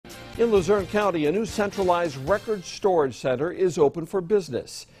In Luzerne County, a new centralized record storage center is open for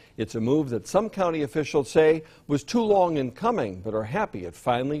business. It's a move that some county officials say was too long in coming, but are happy it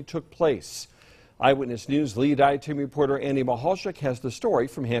finally took place. Eyewitness News lead I-Team reporter Andy Mahalchik has the story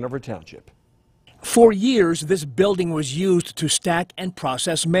from Hanover Township. For years, this building was used to stack and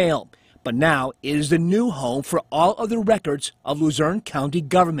process mail, but now it is the new home for all of the records of Luzerne County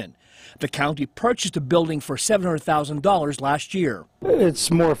government. The county purchased the building for $700,000 last year. It's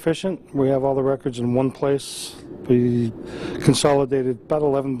more efficient. We have all the records in one place. We consolidated about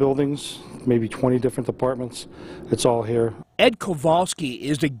 11 buildings, maybe 20 different departments. It's all here. Ed Kowalski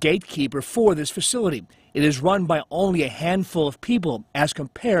is the gatekeeper for this facility. It is run by only a handful of people as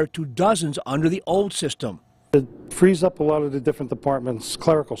compared to dozens under the old system. It frees up a lot of the different departments'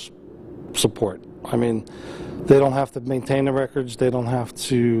 clerical support. I mean, they don't have to maintain the records. They don't have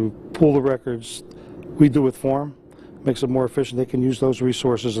to pull the records. We do it for them. Makes it more efficient. They can use those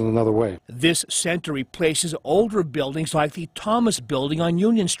resources in another way. This center replaces older buildings like the Thomas Building on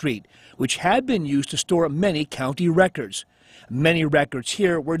Union Street, which had been used to store many county records. Many records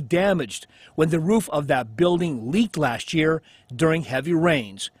here were damaged when the roof of that building leaked last year during heavy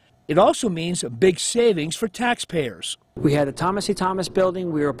rains. It also means big savings for taxpayers. We had the Thomas C. Thomas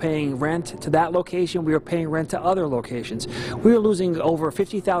building. We were paying rent to that location. We were paying rent to other locations. We were losing over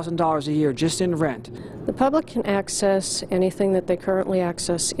 $50,000 a year just in rent. The public can access anything that they currently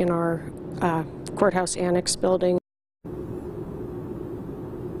access in our courthouse annex building.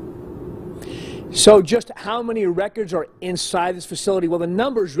 So just how many records are inside this facility? Well, the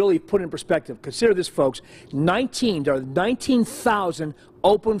numbers really put in perspective. Consider this, folks. There are 19,000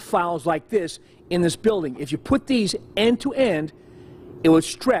 open files like this in this building. If you put these end to end, it would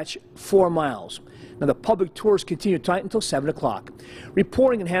stretch 4 miles. Now, the public tours continue tonight until 7 o'clock.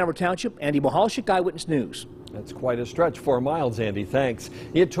 Reporting in Hanover Township, Andy Mahalchik, Eyewitness News. That's quite a stretch, 4 miles, Andy. Thanks.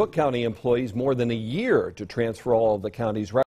 It took county employees more than a year to transfer all of the county's records.